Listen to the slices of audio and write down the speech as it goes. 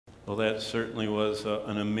Well, that certainly was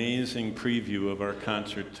an amazing preview of our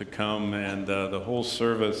concert to come, and the whole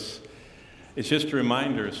service. It's just a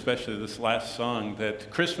reminder, especially this last song, that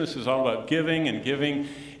Christmas is all about giving, and giving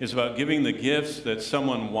is about giving the gifts that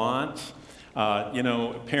someone wants.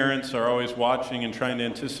 Parents are always watching and trying to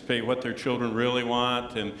anticipate what their children really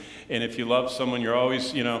want, and if you love someone, you're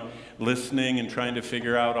always, listening and trying to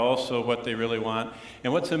figure out also what they really want.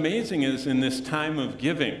 And what's amazing is in this time of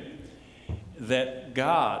giving, that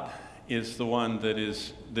God is the one that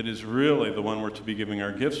is really the one we're to be giving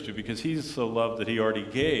our gifts to, because he's so loved that he already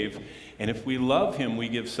gave, and if we love him, we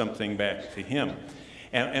give something back to him.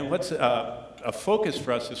 And what's a focus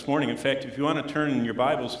for us this morning, in fact, if you want to turn in your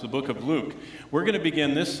Bibles to the book of Luke, we're going to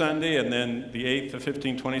begin this Sunday and then the 8th, the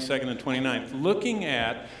 15th, 22nd, and 29th, looking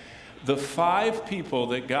at the 5 people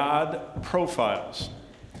that God profiles,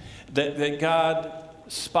 that God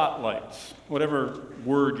spotlights, whatever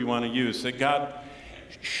word you want to use, that God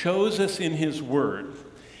shows us in his word,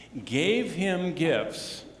 gave him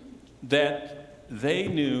gifts that they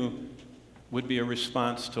knew would be a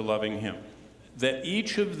response to loving him. That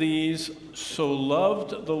each of these so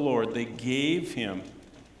loved the Lord, they gave him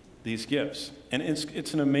these gifts. And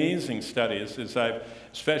it's an amazing study, as I've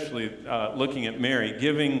especially looking at Mary,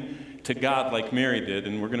 giving to God like Mary did,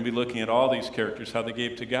 and we're going to be looking at all these characters, how they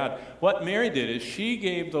gave to God. What Mary did is she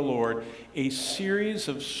gave the Lord a series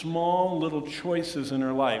of small little choices in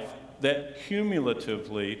her life that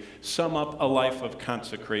cumulatively sum up a life of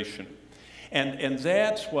consecration. And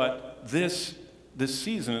that's what this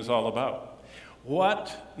season is all about.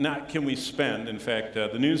 What not can we spend? In fact,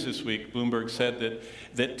 the news this week, Bloomberg said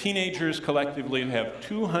that teenagers collectively have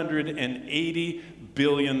 $280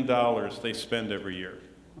 billion they spend every year.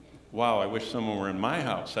 Wow, I wish someone were in my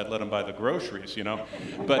house. I'd let them buy the groceries,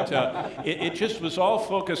 But it just was all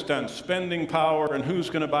focused on spending power and who's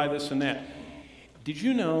going to buy this and that. Did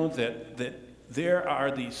you know that there are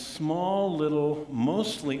these small little,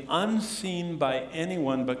 mostly unseen by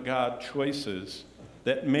anyone but God choices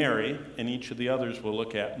that Mary and each of the others we'll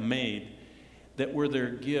look at made that were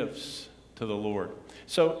their gifts to the Lord?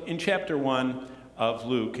 So in chapter 1 of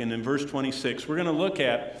Luke and in verse 26, we're going to look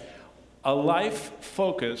at a life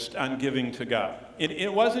focused on giving to God.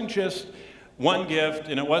 It wasn't just one gift,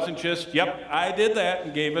 and it wasn't just, yep, I did that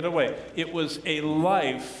and gave it away. It was a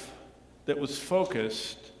life that was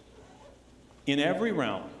focused in every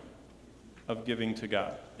realm of giving to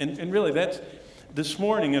God. And really, that's, this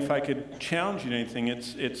morning, if I could challenge you to anything,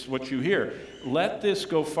 it's what you hear. Let this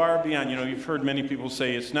go far beyond. You've heard many people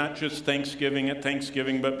say it's not just Thanksgiving at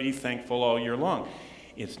Thanksgiving, but be thankful all year long.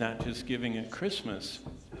 It's not just giving at Christmas.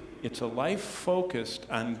 It's a life focused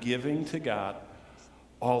on giving to God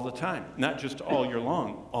all the time. Not just all year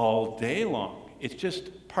long, all day long. It's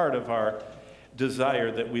just part of our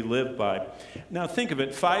desire that we live by. Now think of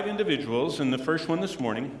it, 5 individuals, and the first one this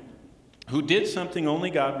morning, who did something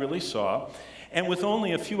only God really saw, and with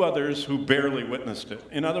only a few others who barely witnessed it.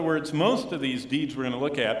 In other words, most of these deeds we're going to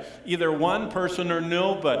look at, either one person or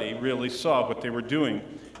nobody really saw what they were doing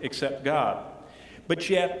except God. But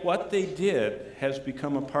yet, what they did has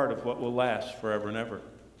become a part of what will last forever and ever.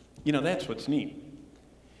 That's what's neat.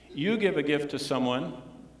 You give a gift to someone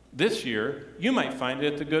this year, you might find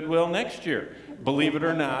it at the Goodwill next year. Believe it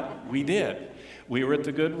or not, we did. We were at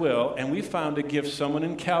the Goodwill, and we found a gift someone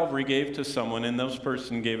in Calvary gave to someone, and those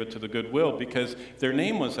person gave it to the Goodwill because their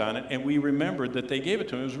name was on it, and we remembered that they gave it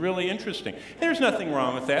to them. It was really interesting. There's nothing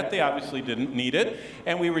wrong with that. They obviously didn't need it,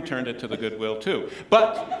 and we returned it to the Goodwill too.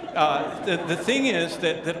 But the thing is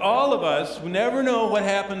that all of us never know what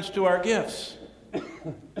happens to our gifts.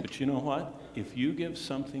 But you know what? If you give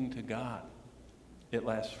something to God, it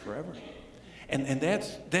lasts forever. And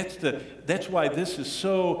that's why this is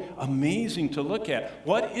so amazing to look at.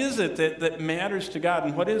 What is it that matters to God,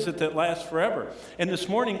 and what is it that lasts forever? And this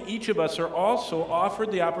morning, each of us are also offered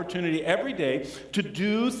the opportunity every day to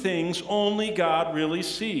do things only God really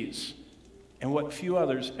sees, and what few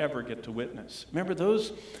others ever get to witness. Remember,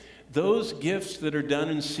 those gifts that are done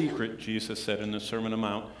in secret, Jesus said in the Sermon on the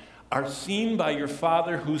Mount, are seen by your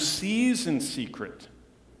Father who sees in secret,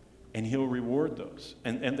 and he'll reward those.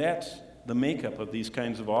 And that's the makeup of these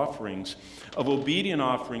kinds of offerings, of obedient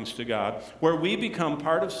offerings to God, where we become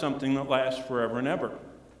part of something that lasts forever and ever.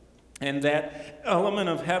 And that element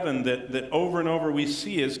of heaven that over and over we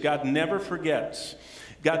see is God never forgets.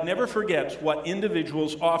 God never forgets what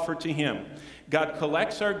individuals offer to him. God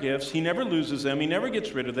collects our gifts. He never loses them. He never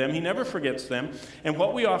gets rid of them. He never forgets them. And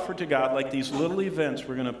what we offer to God, like these little events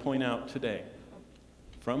we're going to point out today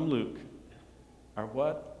from Luke, are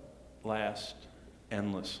what last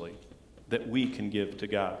endlessly, that we can give to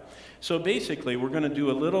God. So basically, we're going to do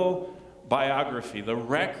a little biography, the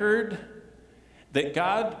record that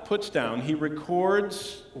God puts down. He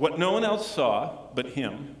records what no one else saw but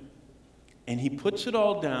him, and he puts it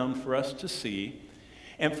all down for us to see,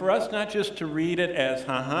 and for us not just to read it as,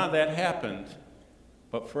 that happened,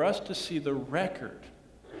 but for us to see the record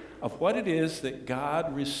of what it is that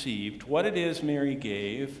God received, what it is Mary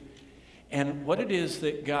gave, and what it is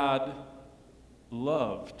that God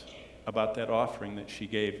loved about that offering that she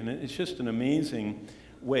gave. And it's just an amazing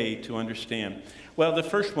way to understand. Well, the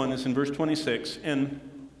first one is in verse 26. And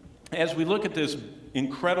as we look at this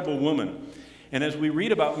incredible woman, and as we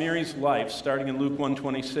read about Mary's life, starting in Luke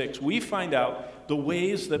 1:26, we find out the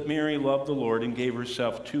ways that Mary loved the Lord and gave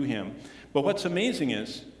herself to him. But what's amazing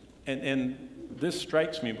is, and this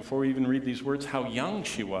strikes me before we even read these words, how young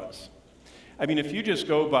she was. I mean, if you just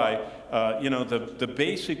go by, the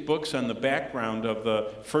basic books on the background of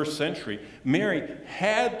the first century, Mary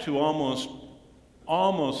had to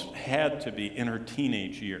almost had to be in her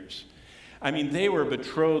teenage years. I mean, they were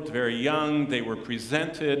betrothed very young. They were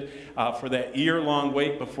presented for that year-long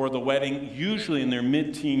wait before the wedding, usually in their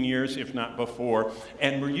mid-teen years, if not before,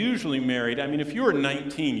 and were usually married. I mean, if you were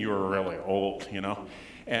 19, you were really old,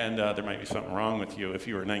 and there might be something wrong with you if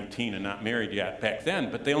you were 19 and not married yet back then,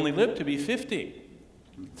 but they only lived to be 50.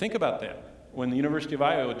 Think about that. When the University of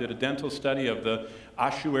Iowa did a dental study of the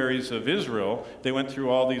ossuaries of Israel, they went through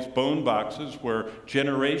all these bone boxes where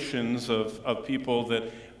generations of people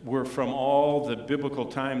that were from all the biblical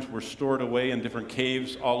times were stored away in different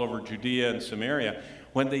caves all over Judea and Samaria.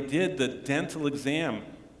 When they did the dental exam,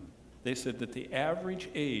 they said that the average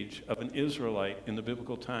age of an Israelite in the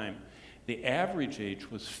biblical time, the average age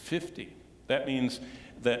was 50. That means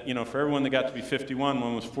that, for everyone that got to be 51,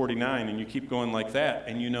 one was 49, and you keep going like that,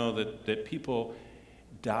 and you know that people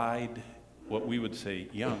died, what we would say,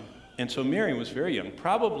 young. And so Mary was very young,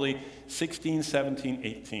 probably 16, 17,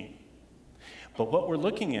 18. But what we're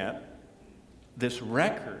looking at, this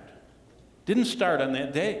record, didn't start on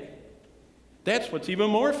that day. That's what's even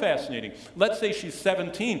more fascinating. Let's say she's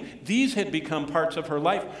 17. These had become parts of her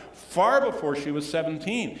life far before she was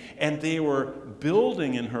 17. And they were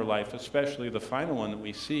building in her life, especially the final one that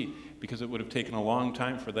we see, because it would have taken a long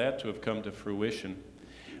time for that to have come to fruition.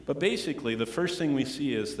 But basically, the first thing we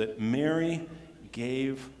see is that Mary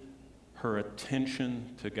gave her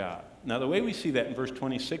attention to God. Now, the way we see that in verse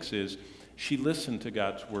 26 is she listened to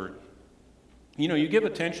God's word. You give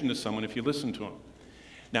attention to someone if you listen to them.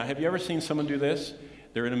 Now, have you ever seen someone do this?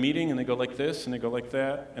 They're in a meeting and they go like this and they go like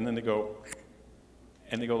that and then they go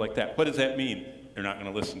and they go like that. What does that mean? They're not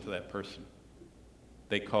going to listen to that person.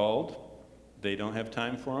 They called. They don't have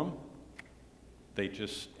time for them. They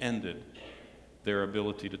just ended their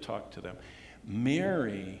ability to talk to them.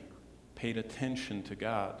 Mary paid attention to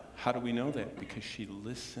God. How do we know that? Because she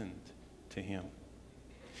listened to him.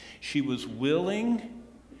 She was willing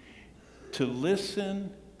to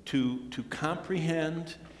listen, to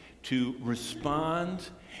comprehend, to respond,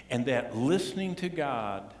 and that listening to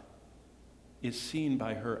God is seen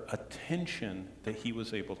by her attention that he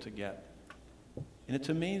was able to get. And it's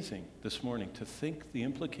amazing this morning to think the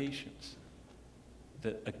implications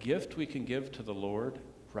that a gift we can give to the Lord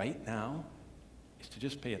right now is to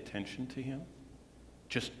just pay attention to him,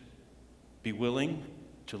 just be willing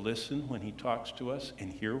to listen when he talks to us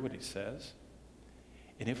and hear what he says.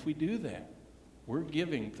 And if we do that, we're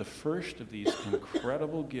giving the first of these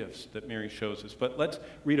incredible gifts that Mary shows us. But let's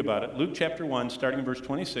read about it. Luke chapter 1, starting in verse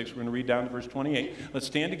 26. We're going to read down to verse 28. Let's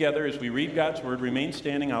stand together as we read God's word. Remain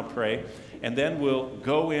standing, I'll pray. And then we'll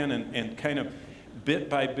go in and kind of bit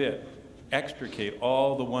by bit extricate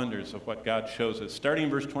all the wonders of what God shows us. Starting in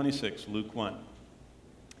verse 26, Luke 1.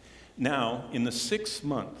 Now, in the 6th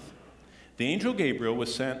month, the angel Gabriel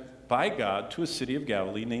was sent by God to a city of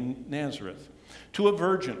Galilee named Nazareth, to a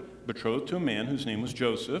virgin betrothed to a man whose name was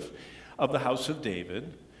Joseph, of the house of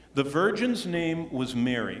David. The virgin's name was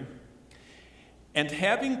Mary. And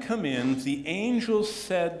having come in, the angel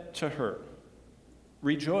said to her,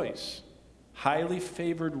 "Rejoice, highly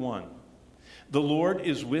favored one. The Lord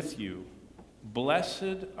is with you.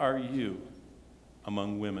 Blessed are you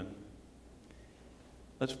among women."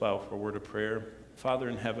 Let's bow for a word of prayer. Father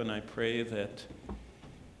in heaven, I pray that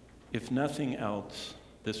if nothing else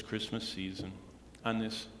this Christmas season, on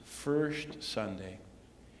this first Sunday,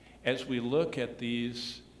 as we look at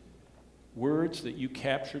these words that you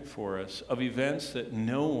captured for us of events that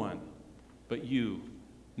no one but you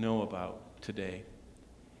know about today,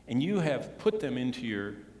 and you have put them into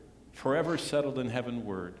your forever settled in heaven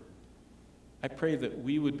word, I pray that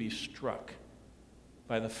we would be struck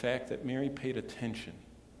by the fact that Mary paid attention.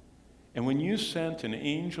 And when you sent an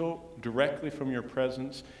angel directly from your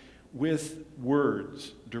presence with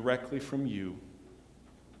words directly from you,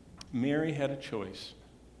 Mary had a choice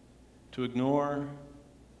to ignore,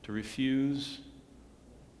 to refuse,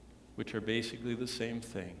 which are basically the same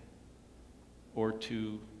thing, or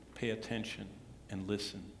to pay attention and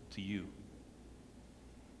listen to you.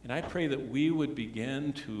 And I pray that we would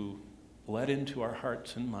begin to let into our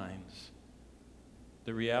hearts and minds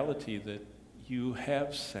the reality that you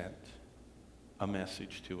have sent a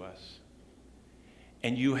message to us.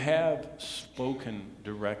 And you have spoken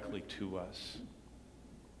directly to us.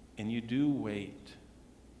 And you do wait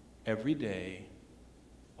every day,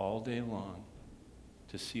 all day long,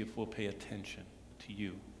 to see if we'll pay attention to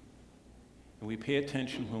you. And we pay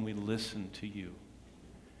attention when we listen to you.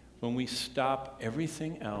 When we stop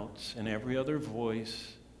everything else and every other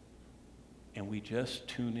voice, and we just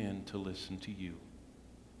tune in to listen to you.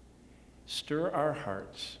 Stir our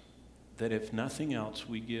hearts that if nothing else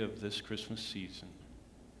we give this Christmas season,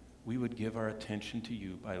 we would give our attention to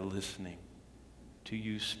you by listening to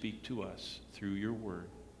you speak to us through your word.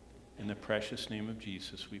 In the precious name of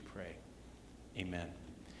Jesus we pray. Amen.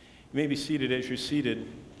 You may be seated. As you're seated.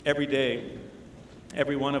 Every day,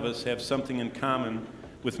 every one of us have something in common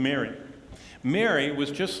with Mary. Mary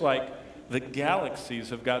was just like the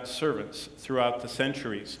galaxies of God's servants throughout the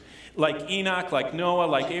centuries. Like Enoch, like Noah,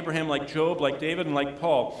 like Abraham, like Job, like David, and like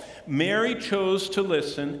Paul. Mary chose to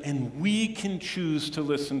listen, and we can choose to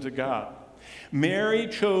listen to God. Mary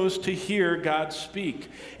chose to hear God speak.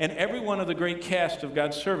 And every one of the great cast of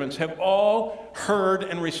God's servants have all heard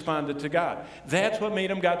and responded to God. That's what made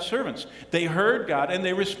them God's servants. They heard God and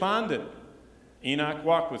they responded. Enoch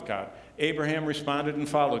walked with God. Abraham responded and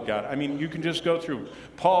followed God. I mean, you can just go through.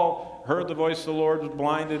 Paul heard the voice of the Lord, was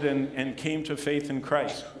blinded, and came to faith in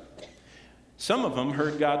Christ. Some of them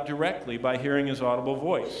heard God directly by hearing his audible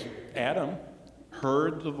voice. Adam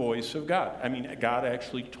heard the voice of God. I mean, God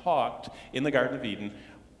actually talked in the Garden of Eden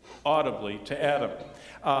audibly to Adam.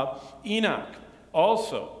 Enoch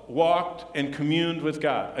also walked and communed with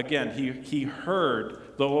God. Again, he heard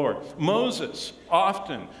the Lord. Moses,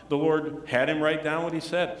 often the Lord had him write down what he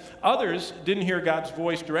said. Others didn't hear God's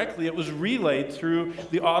voice directly. It was relayed through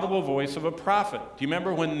the audible voice of a prophet. Do you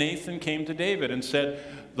remember when Nathan came to David and said,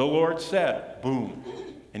 "The Lord said," boom,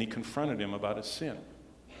 and he confronted him about his sin.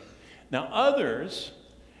 Now, others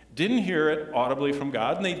didn't hear it audibly from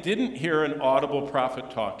God, and they didn't hear an audible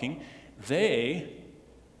prophet talking. They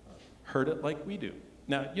heard it like we do.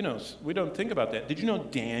 Now, you know, we don't think about that. Did you know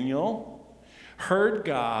Daniel heard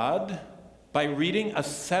God by reading a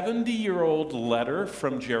 70-year-old letter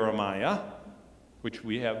from Jeremiah, which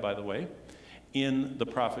we have, by the way, in the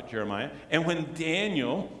prophet Jeremiah. And when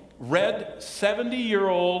Daniel read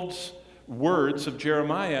 70-year-old's words of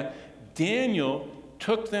Jeremiah, Daniel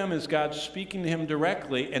took them as God speaking to him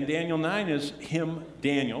directly, and Daniel 9 is him,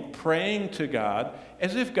 Daniel, praying to God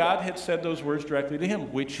as if God had said those words directly to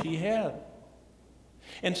him, which he had.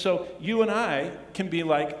 And so you and I can be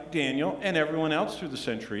like Daniel and everyone else through the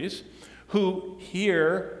centuries who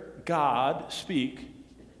hear God speak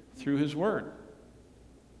through his word.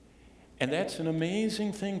 And that's an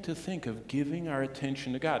amazing thing to think of, giving our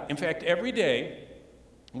attention to God. In fact, every day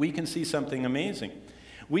we can see something amazing.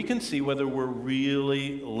 We can see whether we're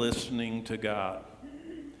really listening to God.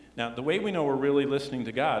 Now, the way we know we're really listening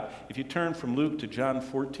to God, if you turn from Luke to John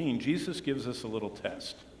 14, Jesus gives us a little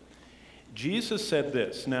test. Jesus said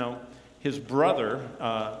this. Now, his brother,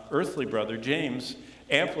 earthly brother, James,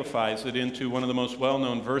 amplifies it into one of the most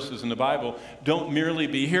well-known verses in the Bible. Don't merely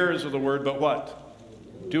be hearers of the word, but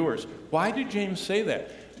what? Doers. Why did James say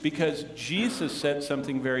that? Because Jesus said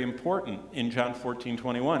something very important in John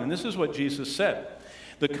 14:21. And this is what Jesus said.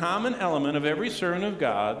 The common element of every servant of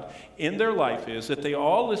God in their life is that they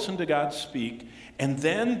all listened to God speak, and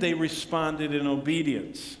then they responded in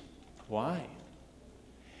obedience. Why?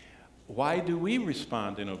 Why do we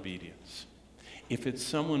respond in obedience? If it's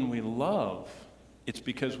someone we love, it's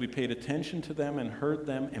because we paid attention to them and heard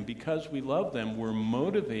them, and because we love them, we're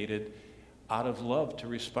motivated out of love to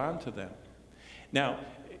respond to them. Now,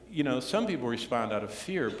 you know, some people respond out of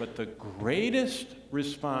fear, but the greatest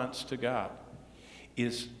response to God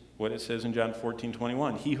is what it says in John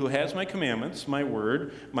 14:21. He who has my commandments, my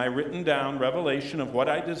word, my written down revelation of what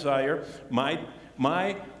I desire, my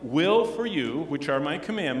will for you, which are my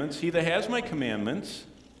commandments, he that has my commandments,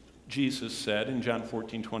 Jesus said in John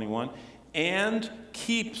 14:21, and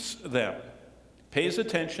keeps them, pays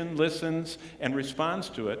attention, listens, and responds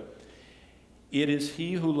to it, it is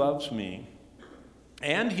he who loves me.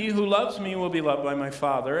 And he who loves me will be loved by my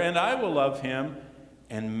Father, and I will love him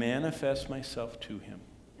and manifest myself to him.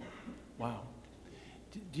 Wow.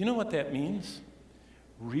 Do you know what that means?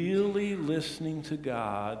 Really listening to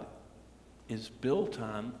God is built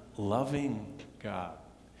on loving God.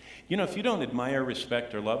 You know, if you don't admire,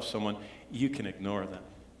 respect, or love someone, you can ignore them.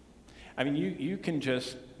 I mean, you can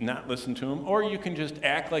just not listen to them, or you can just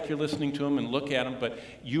act like you're listening to them and look at them, but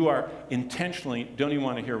you are intentionally don't even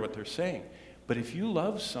want to hear what they're saying. But if you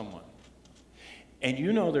love someone and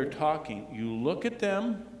you know they're talking, you look at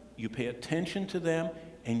them, you pay attention to them,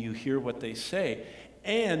 and you hear what they say,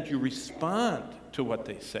 and you respond to what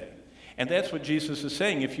they say. And that's what Jesus is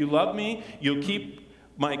saying. If you love me, you'll keep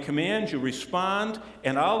my commands, you'll respond,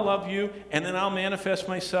 and I'll love you, and then I'll manifest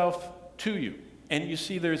myself to you. And you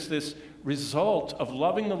see there's this result of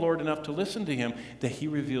loving the Lord enough to listen to him that he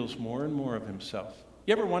reveals more and more of himself.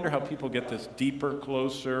 You ever wonder how people get this deeper,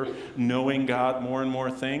 closer, knowing God more and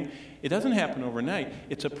more thing? It doesn't happen overnight.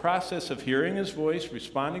 It's a process of hearing his voice,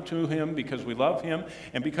 responding to him because we love him,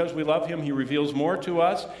 and because we love him, he reveals more to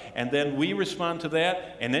us, and then we respond to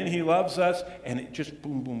that, and then he loves us, and it just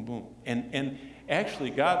boom, boom, boom. And actually,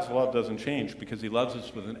 God's love doesn't change because he loves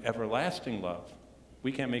us with an everlasting love.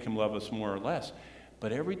 We can't make him love us more or less.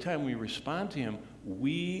 But every time we respond to him,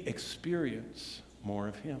 we experience more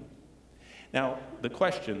of him. Now, the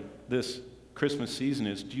question this Christmas season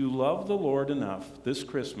is, do you love the Lord enough this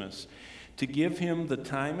Christmas to give him the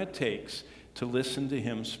time it takes to listen to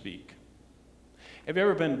him speak? Have you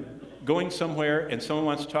ever been going somewhere and someone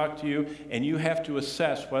wants to talk to you and you have to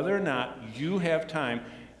assess whether or not you have time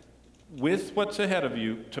with what's ahead of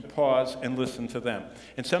you to pause and listen to them?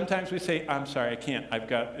 And sometimes we say, I'm sorry, I can't. I've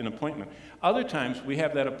got an appointment. Other times we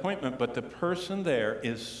have that appointment, but the person there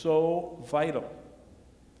is so vital.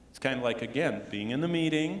 It's kind of like, again, being in the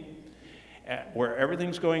meeting where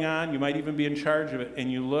everything's going on. You might even be in charge of it.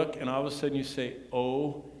 And you look, and all of a sudden you say,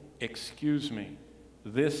 oh, excuse me.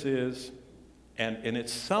 This is, and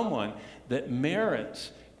it's someone that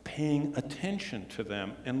merits paying attention to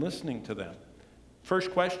them and listening to them.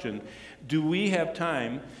 First question, do we have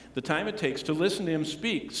time, the time it takes to listen to him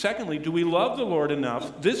speak? Secondly, do we love the Lord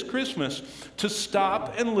enough this Christmas to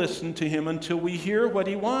stop and listen to him until we hear what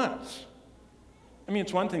he wants? I mean,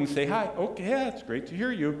 it's one thing to say, hi, okay, yeah, it's great to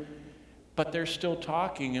hear you, but they're still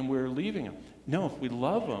talking and we're leaving them. No, if we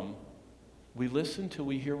love them, we listen till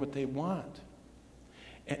we hear what they want.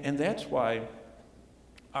 And that's why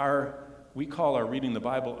we call our reading the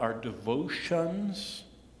Bible our devotions.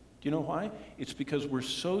 Do you know why? It's because we're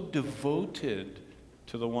so devoted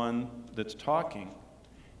to the one that's talking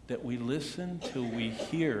that we listen till we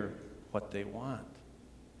hear what they want.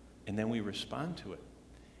 And then we respond to it.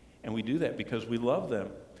 And we do that because we love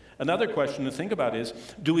them. Another question to think about is,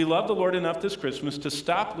 do we love the Lord enough this Christmas to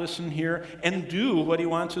stop, listen, hear, and do what he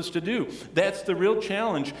wants us to do? That's the real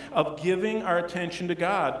challenge of giving our attention to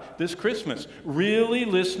God this Christmas. Really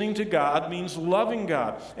listening to God means loving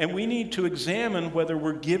God. And we need to examine whether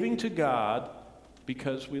we're giving to God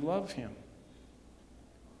because we love him.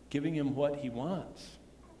 Giving him what he wants,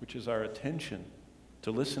 which is our attention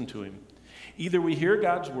to listen to him. Either we hear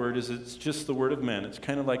God's word as it's just the word of men. It's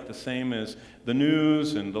kind of like the same as the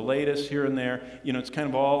news and the latest here and there. You know, it's kind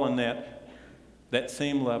of all on that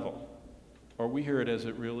same level. Or we hear it as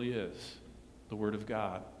it really is, the word of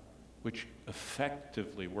God, which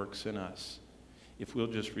effectively works in us if we'll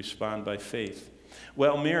just respond by faith.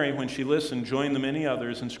 Well, Mary, when she listened, joined the many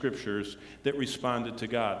others in scriptures that responded to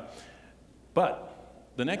God. But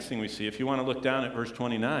the next thing we see, if you want to look down at verse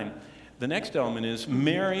 29, the next element is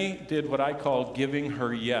Mary did what I call giving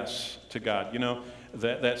her yes to God. You know,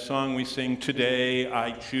 that song we sing, today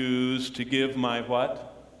I choose to give my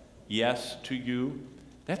what? Yes to you.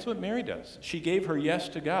 That's what Mary does. She gave her yes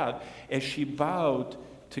to God as she bowed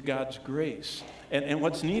to God's grace. And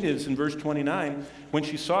what's neat is in verse 29, when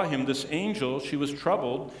she saw him, this angel, she was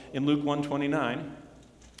troubled in Luke 1:29.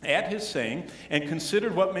 At his saying, and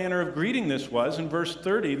considered what manner of greeting this was. In verse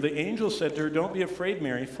 30, the angel said to her, don't be afraid,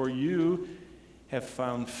 Mary, for you have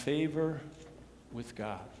found favor with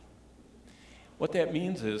God. What that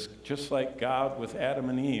means is, just like God with Adam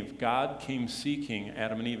and Eve, God came seeking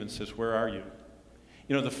Adam and Eve and says, where are you?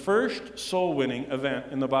 You know, the first soul-winning event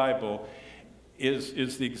in the Bible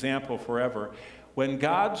is the example forever. When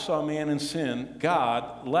God saw man in sin,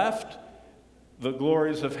 God left the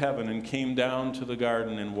glories of heaven and came down to the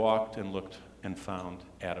garden and walked and looked and found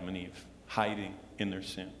Adam and Eve hiding in their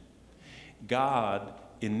sin. God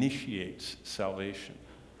initiates salvation.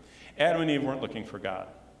 Adam and Eve weren't looking for God.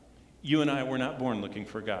 You and I were not born looking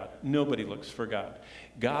for God. Nobody looks for God.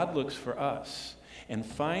 God looks for us and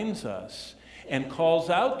finds us and calls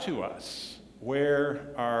out to us,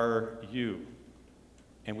 where are you?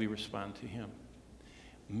 And we respond to him.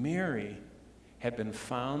 Mary had been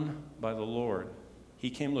found by the Lord. He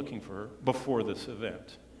came looking for her before this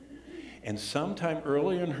event. And sometime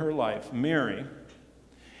early in her life, Mary,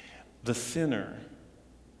 the sinner,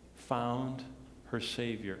 found her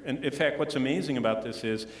Savior. And in fact, what's amazing about this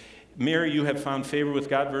is, Mary, you have found favor with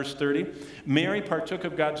God, verse 30. Mary partook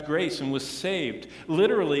of God's grace and was saved.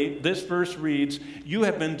 Literally, this verse reads, you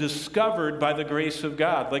have been discovered by the grace of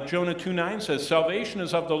God. Like Jonah 2:9 says, salvation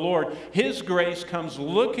is of the Lord. His grace comes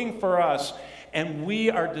looking for us, and we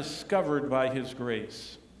are discovered by His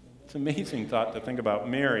grace. It's an amazing thought to think about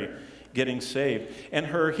Mary getting saved. And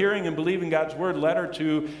her hearing and believing God's word led her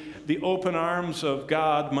to the open arms of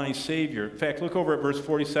God, my Savior. In fact, look over at verse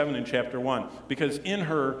 47 in chapter 1, because in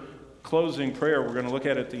her closing prayer, we're going to look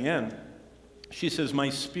at the end, she says, my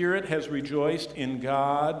spirit has rejoiced in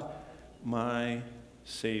God, my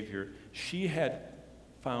Savior. She had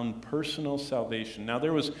found personal salvation. Now,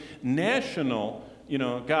 there was national,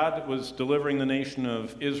 God was delivering the nation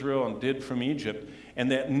of Israel and did from Egypt,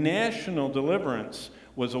 and that national deliverance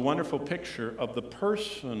was a wonderful picture of the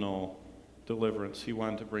personal deliverance He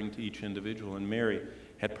wanted to bring to each individual, and Mary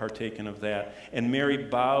had partaken of that. And Mary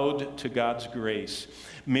bowed to God's grace.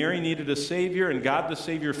 Mary needed a Savior, and God the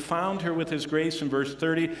Savior found her with His grace in verse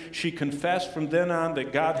 30. She confessed from then on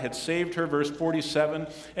that God had saved her, verse 47.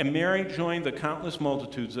 And Mary joined the countless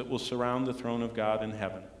multitudes that will surround the throne of God in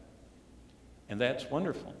heaven. And that's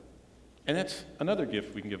wonderful. And that's another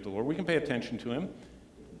gift we can give the Lord. We can pay attention to Him,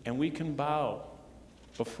 and we can bow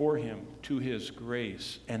before Him to His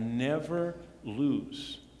grace and never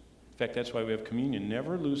lose. In fact, that's why we have communion.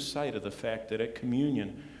 Never lose sight of the fact that at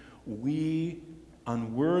communion, we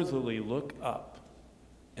unworthily look up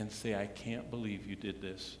and say, I can't believe you did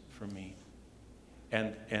this for me.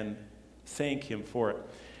 And thank Him for it.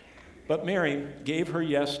 But Mary gave her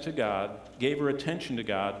yes to God, gave her attention to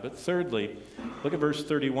God. But thirdly, look at verse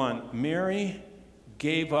 31. Mary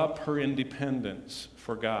gave up her independence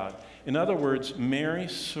for God. In other words, Mary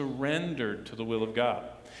surrendered to the will of God.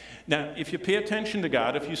 Now, if you pay attention to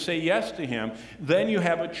God, if you say yes to Him, then you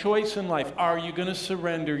have a choice in life. Are you going to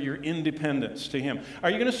surrender your independence to Him?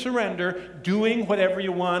 Are you going to surrender doing whatever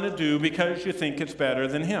you want to do because you think it's better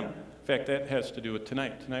than Him? In fact, that has to do with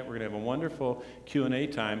tonight. Tonight we're going to have a wonderful Q&A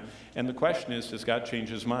time, and the question is, does God change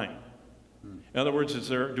His mind? In other words,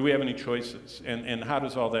 do we have any choices? And how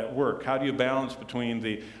does all that work? How do you balance between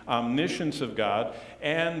the omniscience of God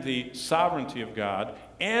and the sovereignty of God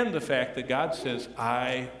and the fact that God says,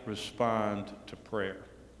 I respond to prayer?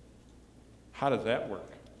 How does that work?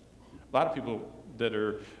 A lot of people that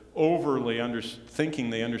are overly thinking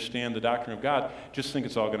they understand the doctrine of God just think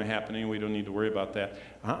it's all going to happen anyway. We don't need to worry about that.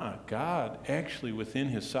 God actually, within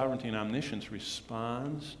His sovereignty and omniscience,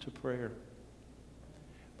 responds to prayer.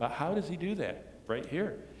 But how does He do that? Right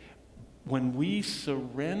here. When we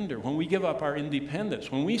surrender, when we give up our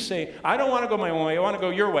independence, when we say, I don't want to go my own way, I want to go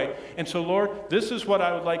your way. And so, Lord, this is what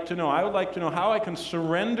I would like to know. I would like to know how I can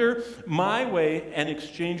surrender my way and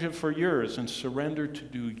exchange it for yours and surrender to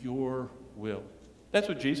do your will. That's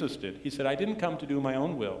what Jesus did. He said, I didn't come to do my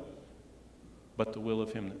own will, but the will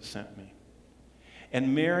of Him that sent me.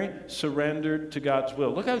 And Mary surrendered to God's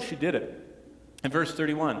will. Look how she did it. In verse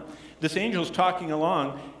 31, this angel's talking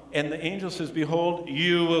along, and the angel says, behold,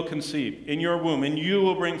 you will conceive in your womb, and you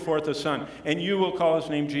will bring forth a son, and you will call his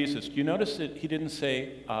name Jesus. Do you notice that he didn't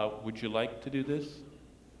say, would you like to do this?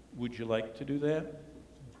 Would you like to do that?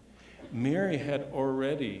 Mary had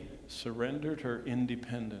already surrendered her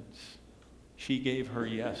independence. She gave her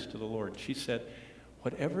yes to the Lord. She said,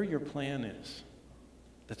 whatever your plan is,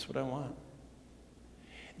 that's what I want.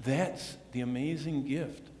 That's the amazing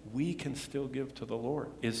gift we can still give to the Lord,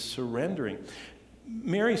 is surrendering.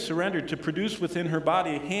 Mary surrendered to produce within her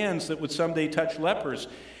body hands that would someday touch lepers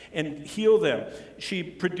and heal them. She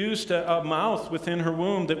produced a mouth within her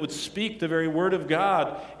womb that would speak the very word of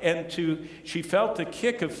God, and she felt the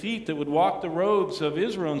kick of feet that would walk the roads of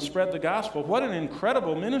Israel and spread the gospel. What an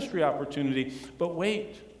incredible ministry opportunity. But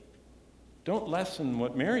wait, don't lessen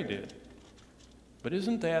what Mary did. But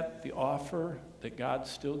isn't that the offer that God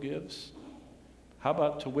still gives? How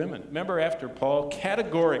about to women? Remember, after Paul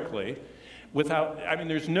categorically,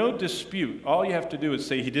 there's no dispute. All you have to do is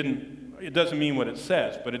say it doesn't mean what it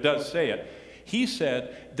says, but it does say it. He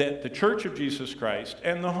said that the Church of Jesus Christ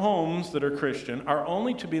and the homes that are Christian are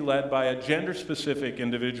only to be led by a gender-specific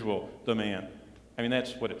individual, the man.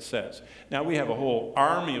 That's what it says. Now, we have a whole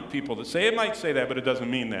army of people that say it might say that, but it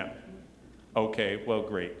doesn't mean that. Okay, well,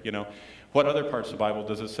 great. What other parts of the Bible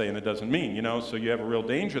does it say and it doesn't mean? So you have a real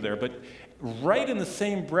danger there. But right in the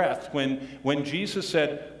same breath, when Jesus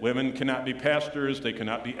said, women cannot be pastors, they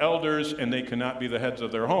cannot be elders, and they cannot be the heads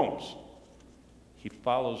of their homes, he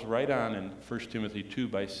follows right on in 1 Timothy 2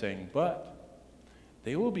 by saying, but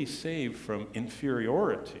they will be saved from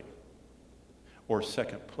inferiority or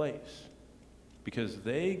second place, because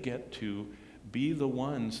they get to be the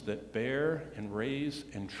ones that bear and raise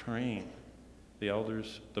and train the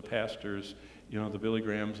elders, the pastors, the Billy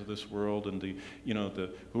Grahams of this world, and the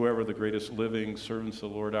whoever the greatest living servants of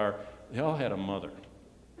the Lord are. They all had a mother.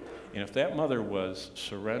 And if that mother was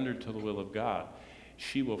surrendered to the will of God,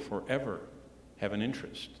 she will forever have an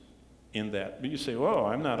interest in that. But you say, "Whoa,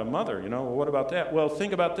 I'm not a mother, well, what about that?" Well,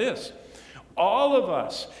 think about this. All of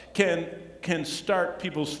us can start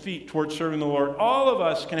people's feet towards serving the Lord. All of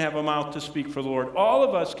us can have a mouth to speak for the Lord. All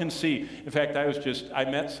of us can see. In fact, I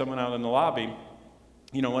met someone out in the lobby.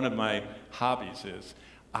 One of my hobbies is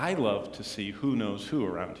I love to see who knows who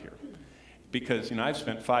around here. Because, I've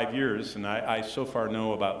spent 5 years, and I so far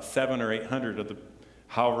know about 700 or 800 of the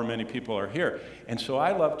however many people are here. And so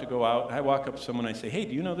I love to go out, I walk up to someone, I say, "Hey,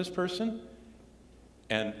 do you know this person?"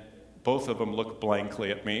 And both of them look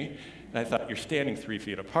blankly at me. And I thought, you're standing 3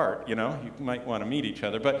 feet apart, you might want to meet each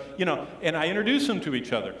other. But, and I introduced them to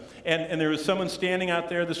each other. And there was someone standing out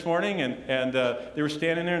there this morning, and they were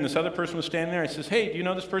standing there, and this other person was standing there. I says, "Hey, do you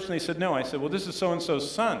know this person?" They said, "No." I said, "Well, this is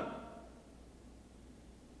so-and-so's son."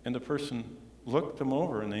 And the person looked them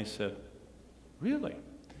over, and they said, "Really?"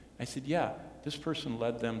 I said, "Yeah, this person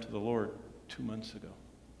led them to the Lord 2 months ago."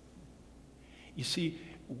 You see,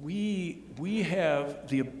 we have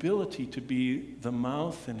the ability to be the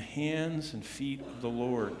mouth and hands and feet of the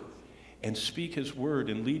Lord and speak his word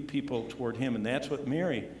and lead people toward him. And that's what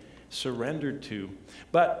Mary surrendered to.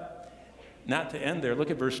 But not to end there, look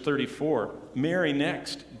at verse 34. Mary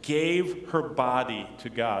next gave her body to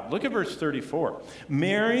God. Look at verse 34.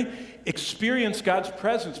 Mary experienced God's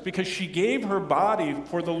presence because she gave her body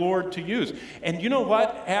for the Lord to use. And you know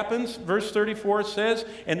what happens? Verse 34 says,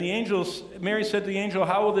 Mary said to the angel,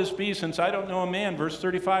 "How will this be since I don't know a man?" Verse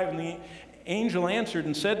 35, and the angel answered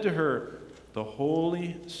and said to her, "The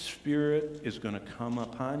Holy Spirit is going to come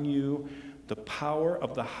upon you. The power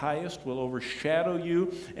of the highest will overshadow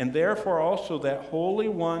you, and therefore also that Holy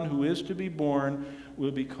One who is to be born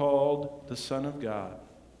will be called the Son of God."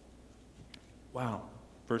 Wow.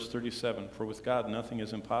 Verse 37, "For with God nothing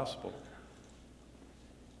is impossible."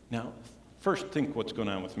 Now, first think what's going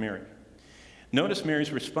on with Mary. Notice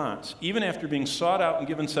Mary's response. Even after being sought out and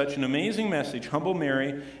given such an amazing message, humble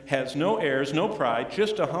Mary has no airs, no pride,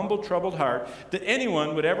 just a humble, troubled heart that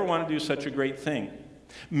anyone would ever want to do such a great thing.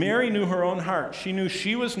 Mary knew her own heart. She knew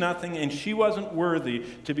she was nothing and she wasn't worthy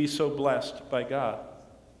to be so blessed by God.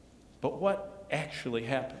 But what actually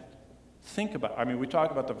happened? Think about, we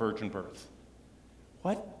talk about the virgin birth.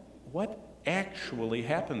 What actually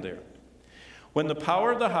happened there? When the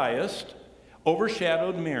power of the highest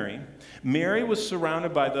overshadowed Mary, Mary was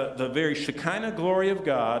surrounded by the very Shekinah glory of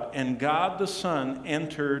God, and God the Son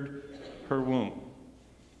entered her womb.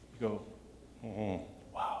 You go, "Oh,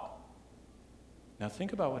 wow." Now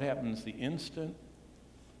think about what happens the instant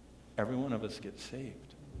every one of us gets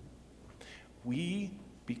saved. We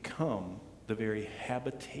become the very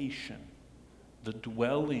habitation, the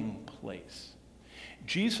dwelling place.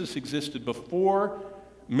 Jesus existed before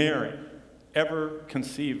Mary ever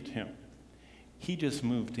conceived him. He just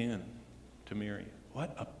moved in to Mary.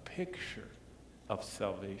 What a picture of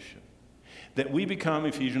salvation. That we become,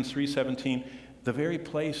 Ephesians 3:17, the very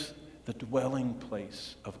place, the dwelling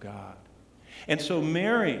place of God. And so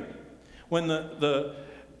Mary,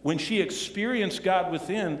 when she experienced God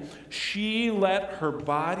within, she let her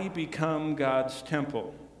body become God's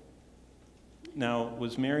temple. Now,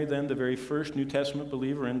 was Mary then the very first New Testament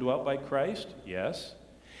believer indwelt by Christ? Yes.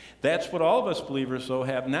 That's what all of us believers, though,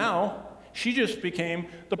 have now. She just became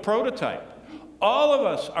the prototype. All of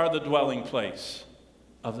us are the dwelling place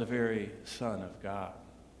of the very Son of God.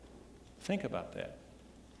 Think about that.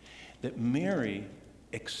 That Mary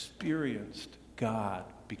experienced God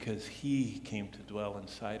because he came to dwell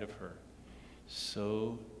inside of her.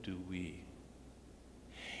 So do we.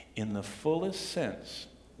 In the fullest sense,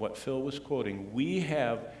 what Phil was quoting, we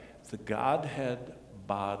have the Godhead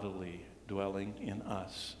bodily dwelling in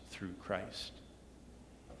us through Christ.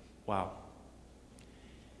 Wow.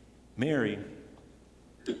 Mary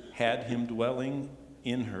had him dwelling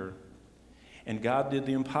in her, and God did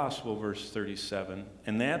the impossible, verse 37,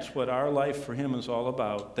 and that's what our life for him is all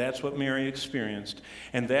about. That's what Mary experienced,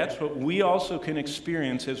 and that's what we also can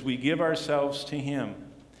experience as we give ourselves to him.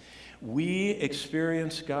 We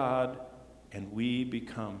experience God, and we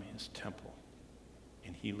become his temple,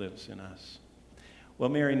 and he lives in us. Well,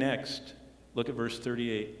 Mary next, look at verse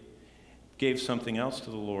 38, gave something else to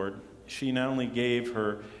the Lord. She not only gave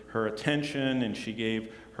her attention and she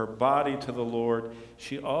gave her body to the Lord,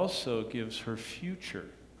 she also gives her future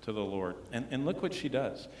to the Lord. And look what she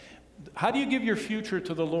does. How do you give your future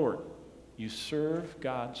to the Lord? You serve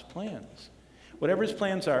God's plans. Whatever his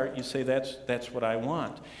plans are, you say, that's what I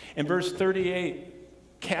want. And verse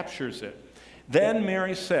 38 captures it. Then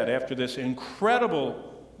Mary said, after this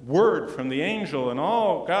incredible word from the angel and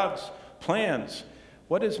all God's plans,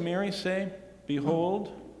 what does Mary say?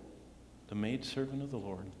 Behold, the maidservant of the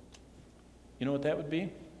Lord. You know what that would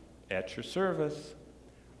be? At your service.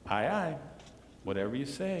 Aye, aye. Whatever you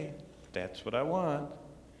say, that's what I want.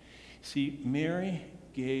 See, Mary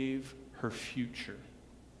gave her future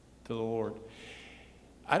to the Lord.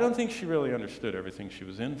 I don't think she really understood everything she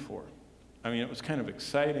was in for. I mean, it was kind of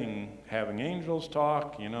exciting having angels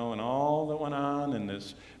talk, and all that went on, and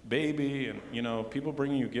this baby, and, people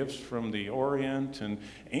bringing you gifts from the Orient, and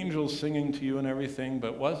angels singing to you and everything.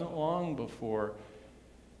 But it wasn't long before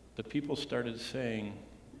the people started saying,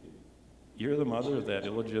 you're the mother of that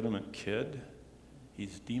illegitimate kid?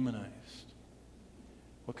 He's demonized.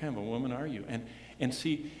 What kind of a woman are you? And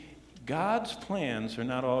see, God's plans are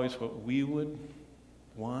not always what we would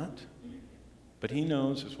want, but he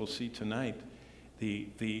knows, as we'll see tonight,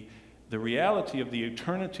 the reality of the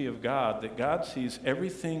eternity of God, that God sees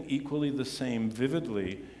everything equally the same,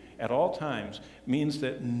 vividly, at all times, means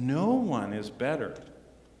that no one is better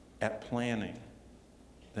at planning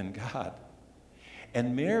than God.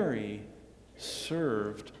 And Mary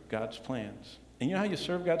served God's plans. And you know how you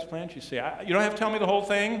serve God's plans? You say, you don't have to tell me the whole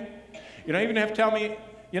thing. You don't even have to tell me,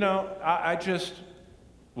 I just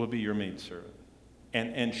will be your maidservant.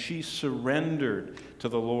 And she surrendered to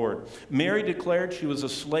the Lord. Mary declared she was a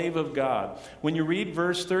slave of God. When you read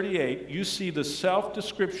verse 38, you see the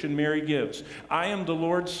self-description Mary gives. I am the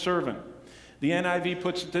Lord's servant. The NIV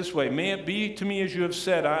puts it this way, may it be to me as you have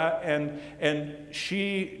said, and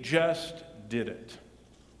she just did it.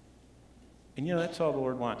 And that's all the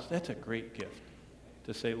Lord wants. That's a great gift,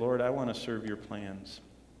 to say, Lord, I want to serve your plans.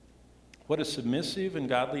 What a submissive and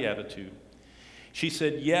godly attitude. She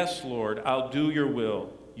said, yes, Lord, I'll do your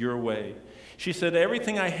will, your way. She said,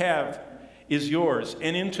 everything I have is yours,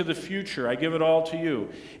 and into the future I give it all to you.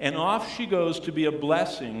 And off she goes to be a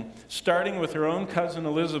blessing, starting with her own cousin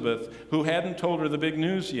Elizabeth, who hadn't told her the big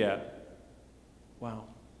news yet. Wow.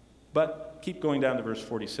 But keep going down to verse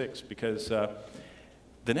 46, because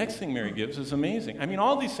the next thing Mary gives is amazing. I mean,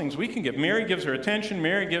 all these things we can give. Mary gives her attention.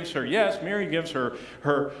 Mary gives her yes. Mary gives her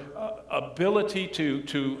ability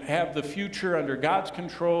to have the future under God's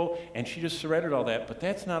control, and she just surrendered all that. But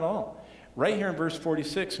that's not all. Right here in verse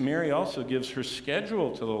 46, Mary also gives her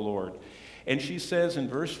schedule to the Lord. And she says in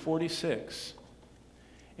verse 46,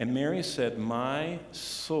 and Mary said, my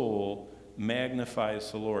soul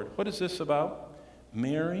magnifies the Lord. What is this about?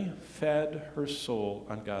 Mary fed her soul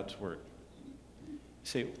on God's word. You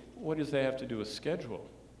say, what does that have to do with schedule?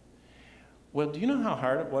 Well, do you know how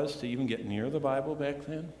hard it was to even get near the Bible back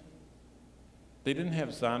then? They didn't have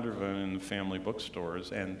Zondervan in the family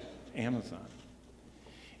bookstores and Amazon.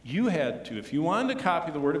 You had to, if you wanted to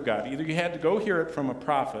copy the Word of God, either you had to go hear it from a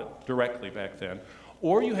prophet directly back then,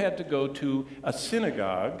 or you had to go to a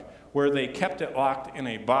synagogue where they kept it locked in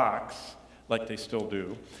a box, like they still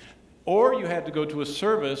do, or you had to go to a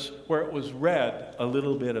service where it was read a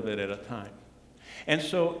little bit of it at a time. And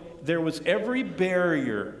so there was every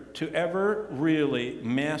barrier to ever really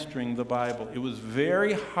mastering the Bible. It was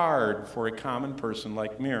very hard for a common person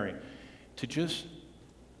like Mary to just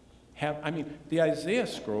have, the Isaiah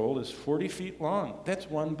scroll is 40 feet long. That's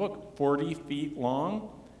one book, 40 feet long.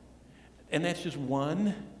 And that's just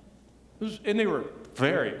one. And they were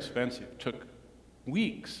very expensive. It took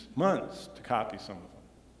weeks, months to copy some of them.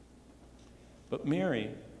 But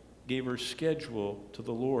Mary gave her schedule to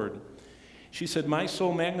the Lord. She said, my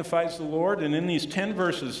soul magnifies the Lord. And in these 10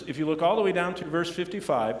 verses, if you look all the way down to verse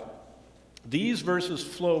 55, these verses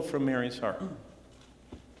flow from Mary's heart.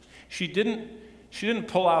 She didn't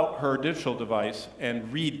pull out her digital device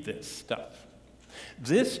and read this stuff.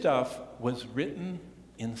 This stuff was written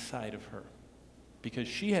inside of her because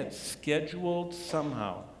she had scheduled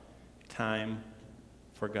somehow time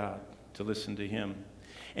for God, to listen to him.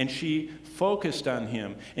 And she focused on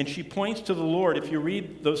him. And she points to the Lord. If you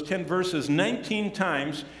read those 10 verses, 19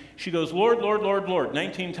 times, she goes, Lord, Lord, Lord, Lord,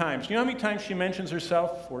 19 times. You know how many times she mentions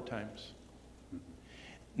herself? 4 times.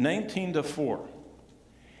 19 to 4.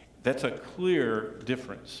 That's a clear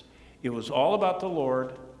difference. It was all about the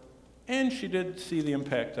Lord, and she did see the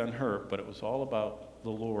impact on her, but it was all about the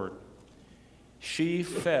Lord. She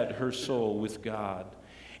fed her soul with God.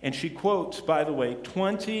 And she quotes, by the way,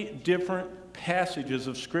 20 different passages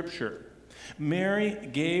of Scripture. Mary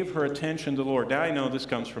gave her attention to the Lord. Now I know this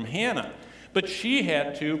comes from Hannah, but she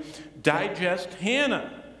had to digest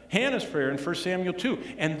Hannah's prayer in 1 Samuel 2.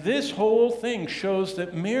 And this whole thing shows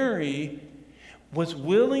that Mary was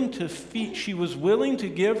willing to she was willing to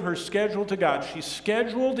give her schedule to God. She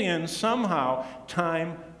scheduled in somehow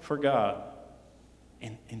time for God.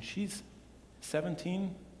 And she's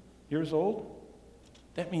 17 years old.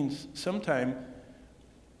 That means sometime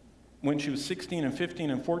when she was 16 and 15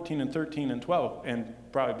 and 14 and 13 and 12, and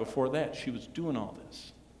probably before that, she was doing all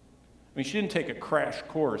this. I mean, she didn't take a crash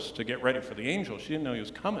course to get ready for the angel. She didn't know he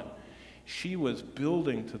was coming. She was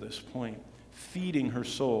building to this point, feeding her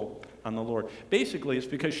soul on the Lord. Basically, it's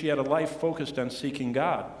because she had a life focused on seeking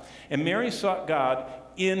God. And Mary sought God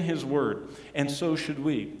in his word, and so should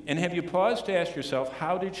we. And have you paused to ask yourself,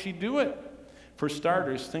 how did she do it? For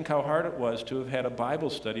starters, think how hard it was to have had a Bible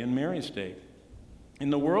study in Mary's day. In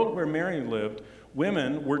the world where Mary lived,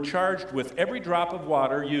 women were charged with every drop of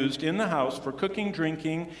water used in the house for cooking,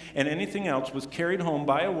 drinking, and anything else was carried home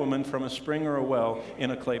by a woman from a spring or a well in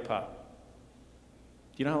a clay pot.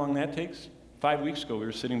 Do you know how long that takes? 5 weeks ago, we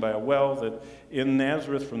were sitting by a well that in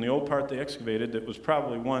Nazareth, from the old part they excavated, that was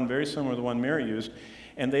probably one very similar to the one Mary used.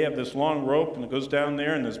 And they have this long rope, and it goes down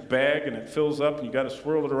there in this bag, and it fills up, and you got to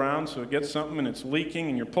swirl it around so it gets something, and it's leaking,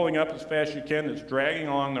 and you're pulling up as fast as you can. It's dragging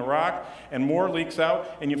along the rock, and more leaks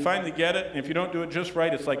out, and you finally get it. And if you don't do it just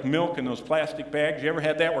right, it's like milk in those plastic bags. You ever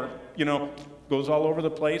had that where, goes all over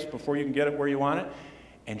the place before you can get it where you want it?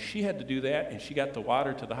 And she had to do that, and she got the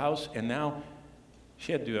water to the house, and now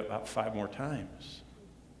she had to do it about 5 more times.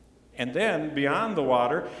 And then, beyond the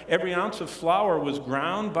water, every ounce of flour was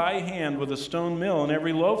ground by hand with a stone mill, and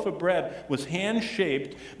every loaf of bread was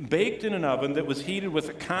hand-shaped, baked in an oven that was heated with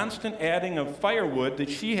a constant adding of firewood that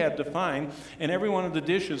she had to find, and every one of the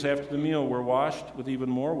dishes after the meal were washed with even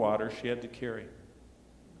more water she had to carry.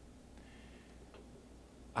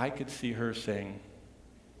 I could see her saying,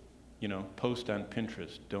 post on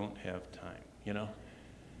Pinterest, don't have time,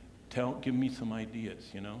 give me some ideas,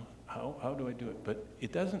 how do I do it? But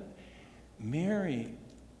it doesn't. Mary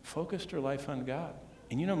focused her life on God.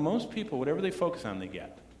 And most people, whatever they focus on, they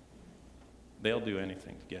get. They'll do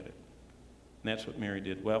anything to get it. And that's what Mary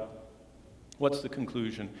did. Well, what's the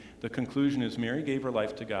conclusion? The conclusion is Mary gave her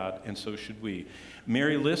life to God, and so should we.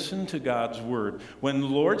 Mary listened to God's word. When the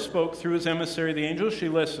Lord spoke through his emissary, the angel, she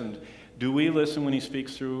listened. Do we listen when he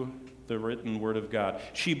speaks through the written word of God?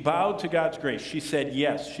 She bowed to God's grace. She said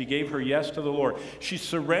yes. She gave her yes to the Lord. She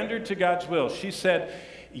surrendered to God's will. She said,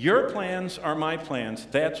 your plans are my plans.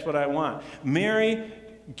 That's what I want. Mary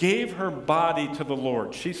gave her body to the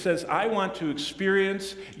Lord. She says, I want to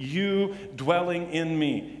experience you dwelling in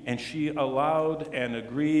me. And she allowed and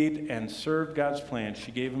agreed and served God's plan.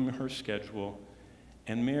 She gave him her schedule.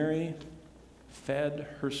 And Mary fed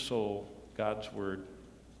her soul God's word.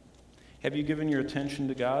 Have you given your attention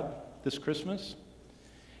to God this Christmas?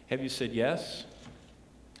 Have you said yes?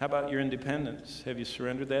 How about your independence? Have you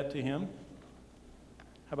surrendered that to him?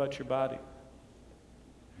 How about your body?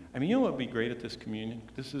 I mean, what would be great at this communion?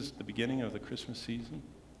 This is the beginning of the Christmas season.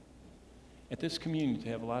 At this communion, to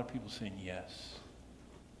have a lot of people saying, yes,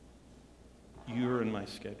 you're in my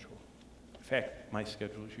schedule. In fact, my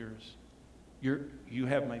schedule is yours. You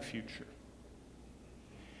have my future.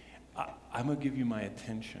 I'm going to give you my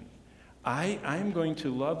attention. I'm going to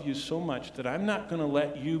love you so much that I'm not going to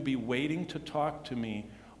let you be waiting to talk to me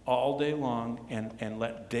all day long and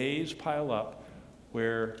let days pile up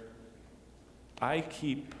where I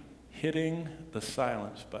keep hitting the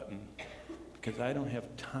silence button because I don't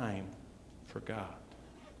have time for God.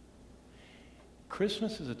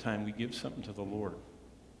 Christmas is a time we give something to the Lord.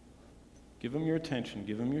 Give him your attention,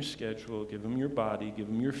 give him your schedule, give him your body, give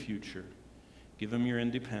him your future, give him your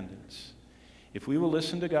independence. If we will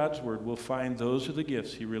listen to God's word, we'll find those are the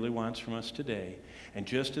gifts he really wants from us today. And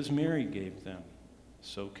just as Mary gave them,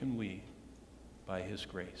 so can we by his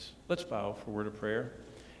grace. Let's bow for a word of prayer.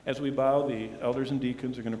 As we bow, the elders and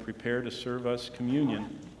deacons are going to prepare to serve us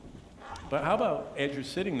communion. But how about, as you're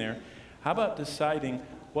sitting there, how about deciding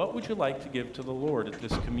what would you like to give to the Lord at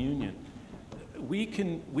this communion? We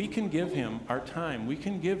can give him our time. We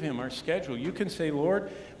can give him our schedule. You can say,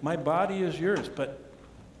 Lord, my body is yours, but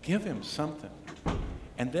give him something.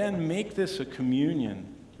 And then make this a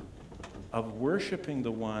communion of worshiping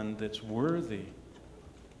the one that's worthy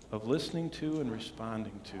of listening to and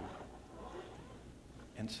responding to.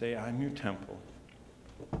 And say, I'm your temple,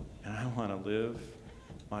 and I want to live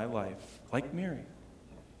my life like Mary.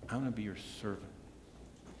 I want to be your servant.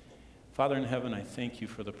 Father in heaven, I thank you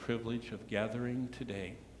for the privilege of gathering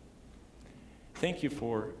today. Thank you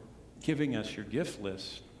for giving us your gift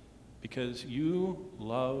list, because you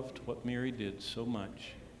loved what Mary did so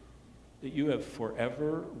much that you have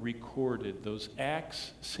forever recorded those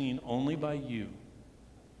acts seen only by you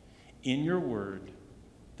in your word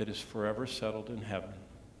that is forever settled in heaven.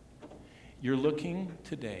 You're looking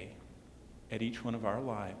today at each one of our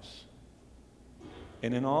lives.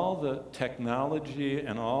 And in all the technology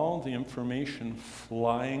and all the information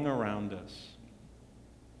flying around us,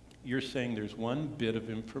 you're saying there's one bit of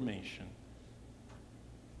information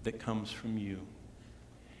that comes from you.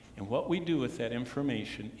 And what we do with that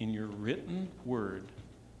information in your written word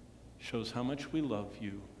shows how much we love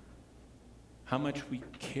you, how much we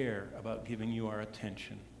care about giving you our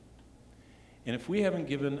attention. And if we haven't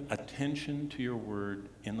given attention to your word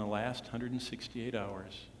in the last 168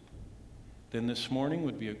 hours, then this morning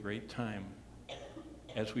would be a great time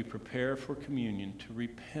as we prepare for communion to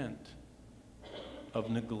repent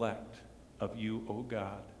of neglect of you, O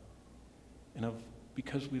God, and of,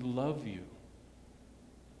 because we love you,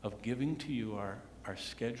 of giving to you our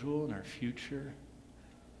schedule and our future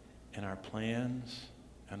and our plans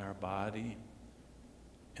and our body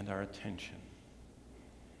and our attention.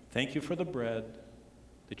 Thank you for the bread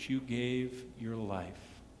that you gave your life.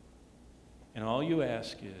 And all you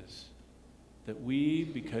ask is that we,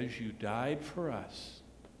 because you died for us,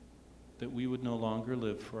 that we would no longer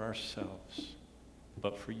live for ourselves,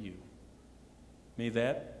 but for you. May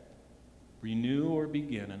that renew or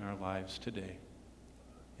begin in our lives today.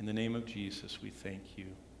 In the name of Jesus, we thank you.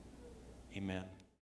 Amen.